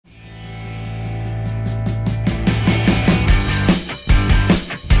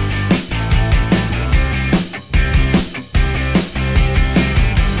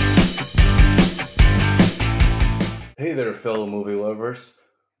there, fellow movie lovers.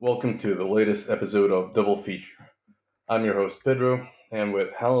 Welcome to the latest episode of Double Feature. I'm your host, Pedro, and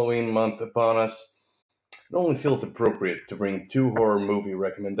with Halloween month upon us, it only feels appropriate to bring two horror movie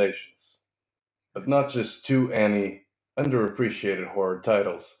recommendations. But not just two any underappreciated horror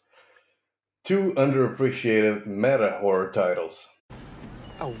titles, two underappreciated meta horror titles.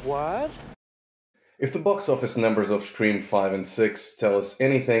 A what? If the box office numbers of Scream 5 and 6 tell us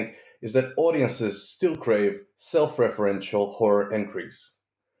anything, is that audiences still crave self-referential horror entries.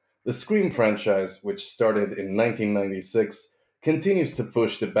 The Scream franchise, which started in 1996, continues to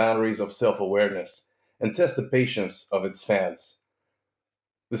push the boundaries of self-awareness and test the patience of its fans.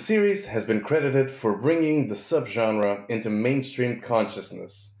 The series has been credited for bringing the subgenre into mainstream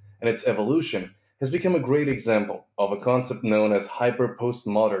consciousness, and its evolution has become a great example of a concept known as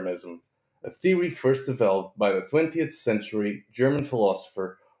hyper-postmodernism, a theory first developed by the 20th century German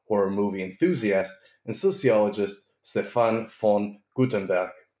philosopher, horror movie enthusiast, and sociologist Stefan von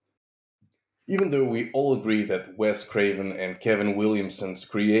Gutenberg. Even though we all agree that Wes Craven and Kevin Williamson's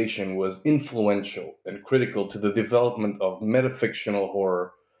creation was influential and critical to the development of metafictional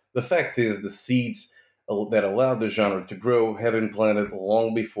horror, the fact is the seeds that allowed the genre to grow had been planted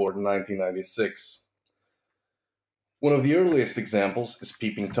long before 1996. One of the earliest examples is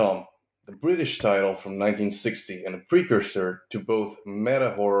Peeping Tom, the British title from 1960 and a precursor to both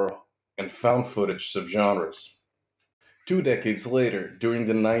meta-horror and found footage subgenres. 2 decades later, during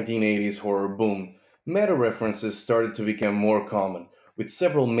the 1980s horror boom, meta-references started to become more common, with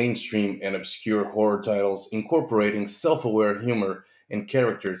several mainstream and obscure horror titles incorporating self-aware humor and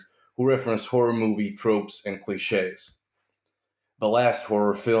characters who reference horror movie tropes and cliches. The last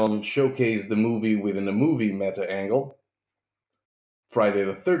horror film showcased the movie within a movie meta angle. Friday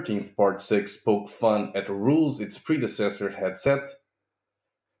the 13th Part 6 poked fun at the rules its predecessor had set.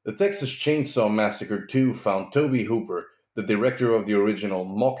 The Texas Chainsaw Massacre 2 found Tobe Hooper, the director of the original,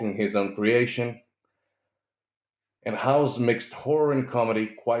 mocking his own creation. And House mixed horror and comedy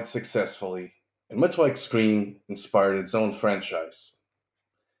quite successfully, and much like Scream, inspired its own franchise.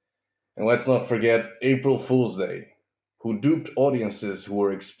 And let's not forget April Fool's Day, who duped audiences who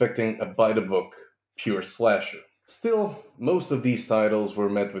were expecting a by-the-book, pure slasher. Still, most of these titles were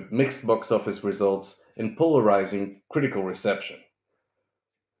met with mixed box office results and polarizing critical reception.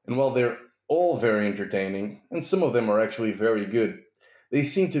 And while they're all very entertaining, and some of them are actually very good, they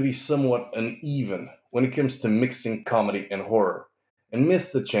seem to be somewhat uneven when it comes to mixing comedy and horror, and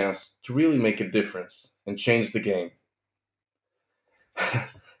miss the chance to really make a difference and change the game.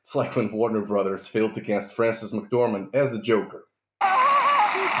 It's like when Warner Brothers failed to cast Frances McDormand as the Joker.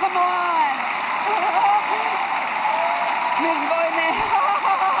 Come on! Miss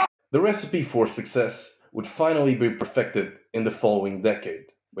Boyne! The recipe for success would finally be perfected in the following decade,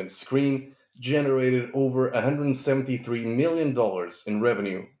 when Scream generated over $173 million in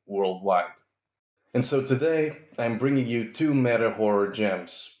revenue worldwide. And so today, I'm bringing you two meta horror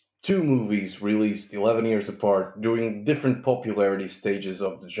gems, two movies released 11 years apart during different popularity stages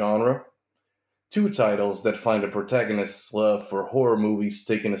of the genre, two titles that find a protagonist's love for horror movies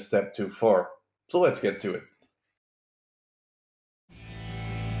taken a step too far. So let's get to it.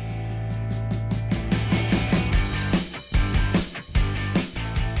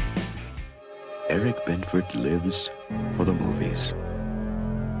 Eric Benford lives for the movies.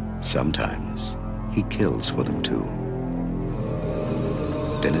 Sometimes he kills for them too.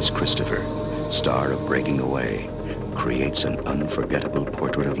 Dennis Christopher, star of Breaking Away, creates an unforgettable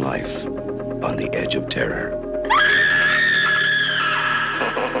portrait of life on the edge of terror.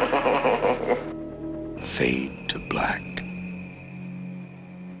 Fade to black.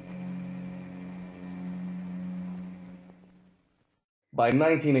 By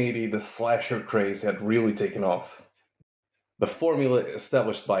 1980, the slasher craze had really taken off. The formula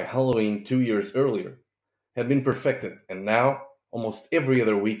established by Halloween 2 years earlier had been perfected, and now, almost every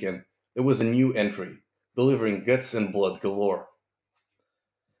other weekend, there was a new entry, delivering guts and blood galore.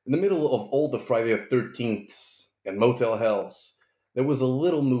 In the middle of all the Friday the 13ths and Motel Hells, there was a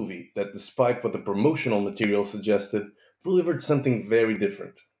little movie that, despite what the promotional material suggested, delivered something very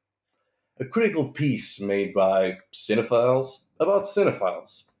different. A critical piece made by cinephiles about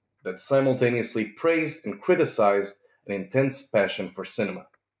cinephiles that simultaneously praised and criticized an intense passion for cinema.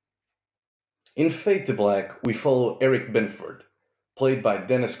 In Fade to Black, we follow Eric Benford, played by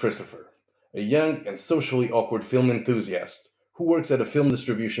Dennis Christopher, a young and socially awkward film enthusiast who works at a film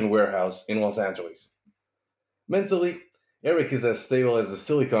distribution warehouse in Los Angeles. Mentally, Eric is as stable as the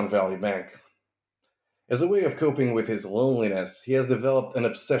Silicon Valley Bank. As a way of coping with his loneliness, he has developed an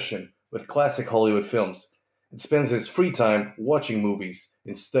obsession with classic Hollywood films and spends his free time watching movies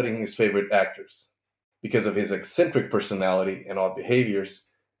and studying his favorite actors. Because of his eccentric personality and odd behaviors,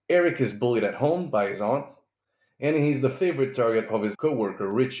 Eric is bullied at home by his aunt, and he's the favorite target of his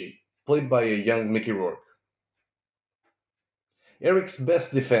coworker Richie, played by a young Mickey Rourke. Eric's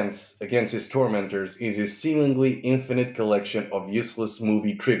best defense against his tormentors is his seemingly infinite collection of useless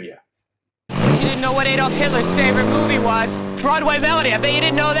movie trivia. But you didn't know what Adolf Hitler's favorite movie was. Broadway Melody, I bet you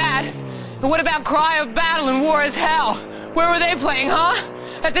didn't know that. And what about Cry of Battle and War is Hell? Where were they playing, huh?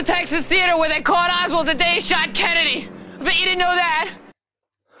 At the Texas Theater where they caught Oswald the day he shot Kennedy. I bet you didn't know that.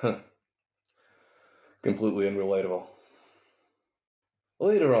 Completely unrelatable.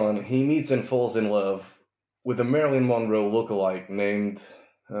 Later on, he meets and falls in love with a Marilyn Monroe lookalike named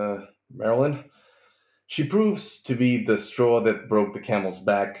Marilyn. She proves to be the straw that broke the camel's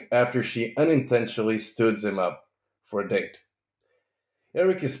back after she unintentionally stoods him up for a date.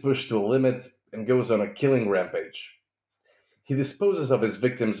 Eric is pushed to a limit and goes on a killing rampage. He disposes of his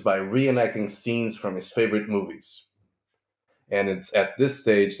victims by reenacting scenes from his favorite movies. And it's at this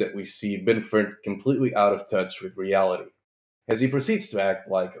stage that we see Binford completely out of touch with reality, as he proceeds to act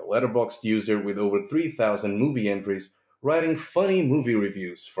like a letterboxd user with over 3,000 movie entries, writing funny movie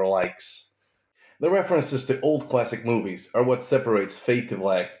reviews for likes. The references to old classic movies are what separates Fade to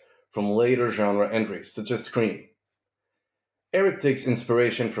Black from later genre entries, such as Scream. Eric takes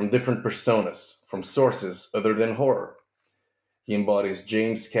inspiration from different personas, from sources other than horror. He embodies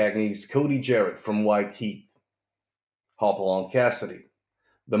James Cagney's Cody Jarrett from White Heat, Hopalong Cassidy,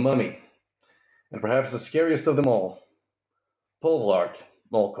 The Mummy, and perhaps the scariest of them all, Paul Blart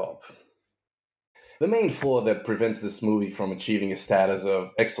Mall Cop. The main flaw that prevents this movie from achieving a status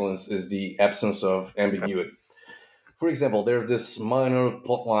of excellence is the absence of ambiguity. For example, there's this minor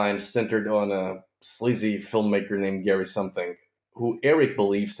plotline centered on a sleazy filmmaker named Gary Something, who Eric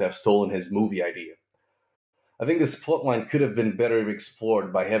believes to have stolen his movie idea. I think this plotline could have been better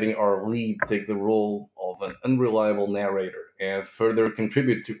explored by having our lead take the role of an unreliable narrator and further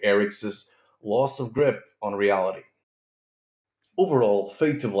contribute to Eric's loss of grip on reality. Overall,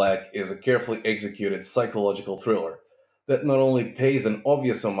 Fade to Black is a carefully executed psychological thriller that not only pays an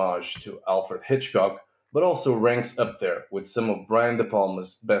obvious homage to Alfred Hitchcock, but also ranks up there with some of Brian De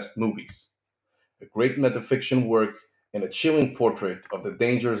Palma's best movies. A great metafiction work and a chilling portrait of the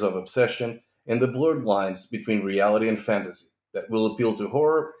dangers of obsession and the blurred lines between reality and fantasy that will appeal to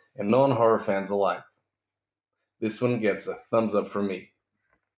horror and non-horror fans alike. This one gets a thumbs up from me.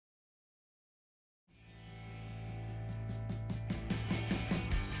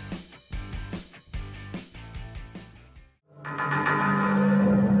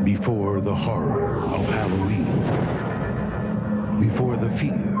 Before the horror of Halloween. Before the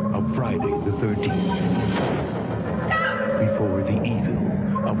fear of Friday the 13th. Before the evil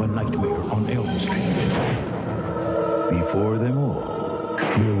of A Nightmare on Elm Street. Before them all,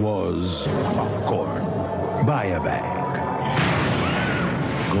 there was popcorn. Buy a bag.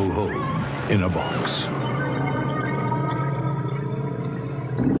 Go home in a box.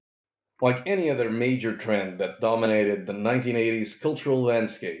 Like any other major trend that dominated the 1980s cultural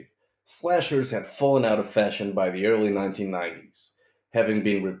landscape, slashers had fallen out of fashion by the early 1990s, having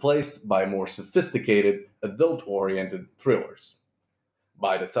been replaced by more sophisticated, adult-oriented thrillers.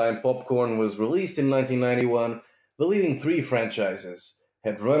 By the time Popcorn was released in 1991, the leading three franchises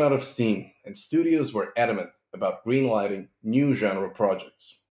had run out of steam, and studios were adamant about greenlighting new genre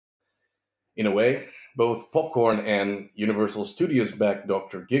projects. In a way, both Popcorn and Universal Studios-backed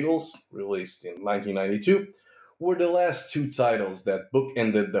Dr. Giggles, released in 1992, were the last two titles that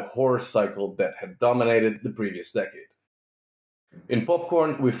bookended the horror cycle that had dominated the previous decade. In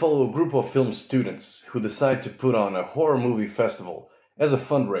Popcorn, we follow a group of film students who decide to put on a horror movie festival as a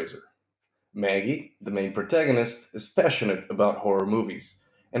fundraiser. Maggie, the main protagonist, is passionate about horror movies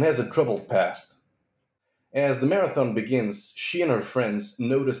and has a troubled past. As the marathon begins, she and her friends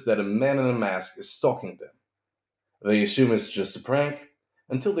notice that a man in a mask is stalking them. They assume it's just a prank,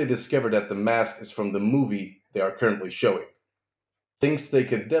 until they discover that the mask is from the movie they are currently showing. Things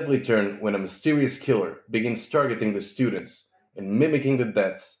take a deadly turn when a mysterious killer begins targeting the students and mimicking the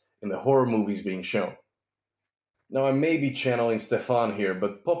deaths in the horror movies being shown. Now, I may be channeling Stefan here,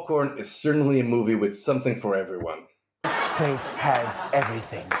 but Popcorn is certainly a movie with something for everyone. This place has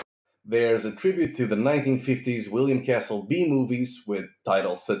everything. There's a tribute to the 1950s William Castle B movies with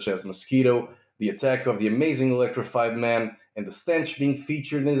titles such as Mosquito, The Attack of the Amazing Electrified Man, and The Stench being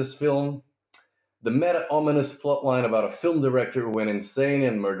featured in this film. The meta-ominous plotline about a film director who went insane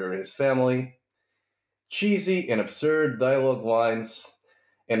and murdered his family. Cheesy and absurd dialogue lines,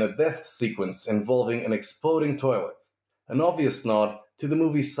 and a death sequence involving an exploding toilet. An obvious nod to the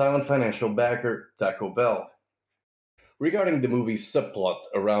movie's silent financial backer, Taco Bell. Regarding the movie's subplot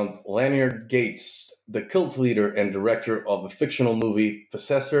around Lanyard Gates, the cult leader and director of the fictional movie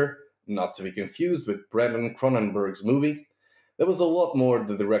Possessor, not to be confused with Brandon Cronenberg's movie, there was a lot more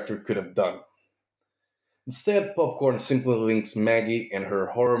the director could have done. Instead, Popcorn simply links Maggie and her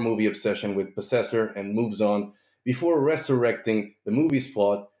horror movie obsession with Possessor and moves on before resurrecting the movie's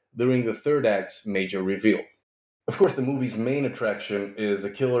plot during the third act's major reveal. Of course, the movie's main attraction is a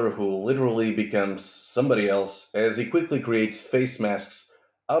killer who literally becomes somebody else as he quickly creates face masks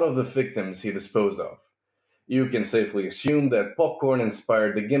out of the victims he disposed of. You can safely assume that Popcorn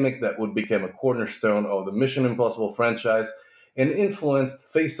inspired the gimmick that would become a cornerstone of the Mission Impossible franchise and influenced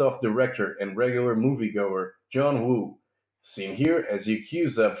Face Off director and regular moviegoer John Woo, seen here as he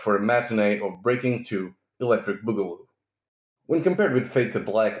queues up for a matinee of Breaking 2 Electric Boogaloo. When compared with Fade to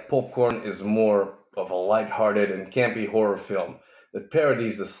Black, Popcorn is more of a light-hearted and campy horror film that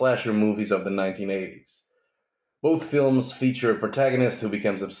parodies the slasher movies of the 1980s. Both films feature a protagonist who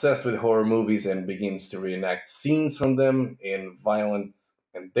becomes obsessed with horror movies and begins to reenact scenes from them in violent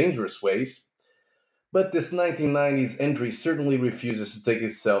and dangerous ways. But this 1990s entry certainly refuses to take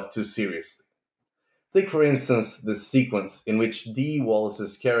itself too seriously. Take, for instance, the sequence in which Dee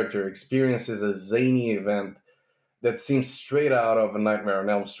Wallace's character experiences a zany event that seems straight out of A Nightmare on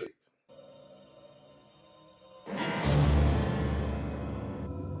Elm Street.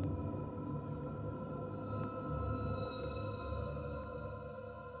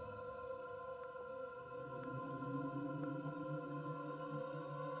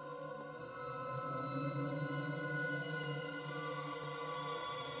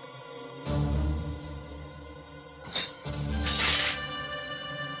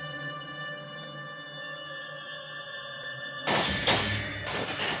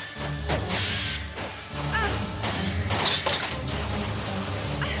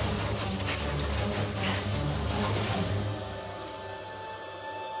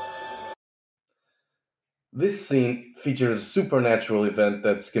 This scene features a supernatural event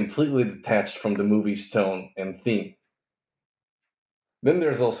that's completely detached from the movie's tone and theme. Then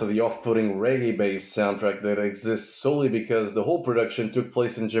there's also the off putting reggae based soundtrack that exists solely because the whole production took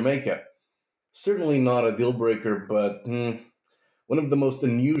place in Jamaica. Certainly not a deal breaker, but one of the most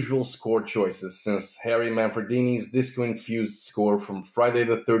unusual score choices since Harry Manfredini's disco infused score from Friday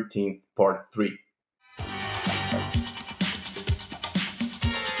the 13th, Part 3.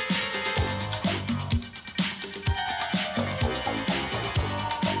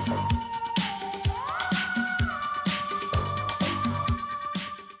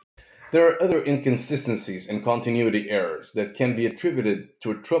 There are other inconsistencies and continuity errors that can be attributed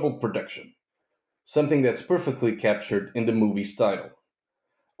to a troubled production, something that's perfectly captured in the movie's title.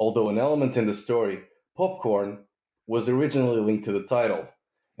 Although an element in the story, Popcorn, was originally linked to the title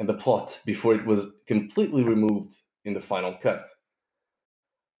and the plot before it was completely removed in the final cut.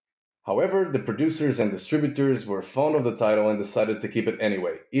 However, the producers and distributors were fond of the title and decided to keep it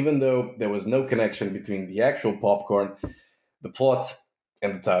anyway, even though there was no connection between the actual Popcorn, the plot,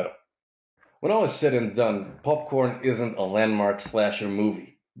 and the title. When all is said and done, Popcorn isn't a landmark slasher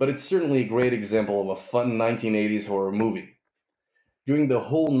movie, but it's certainly a great example of a fun 1980s horror movie. During the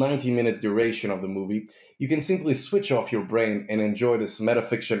whole 90-minute duration of the movie, you can simply switch off your brain and enjoy this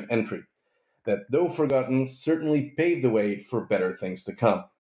metafiction entry that, though forgotten, certainly paved the way for better things to come.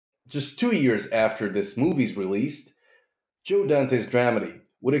 Just 2 years after this movie's released, Joe Dante's dramedy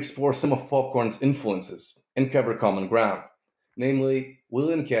would explore some of Popcorn's influences and cover common ground, namely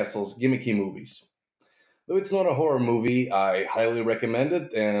William Castle's gimmicky movies. Though it's not a horror movie, I highly recommend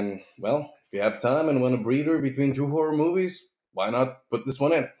it, and, well, if you have time and want a breather between two horror movies, why not put this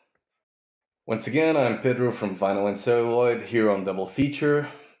one in? Once again, I'm Pedro from Vinyl and Celluloid here on Double Feature.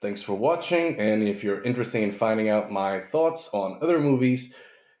 Thanks for watching, and if you're interested in finding out my thoughts on other movies,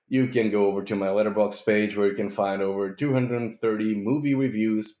 you can go over to my Letterboxd page where you can find over 230 movie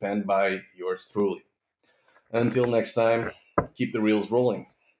reviews penned by yours truly. Until next time, keep the reels rolling.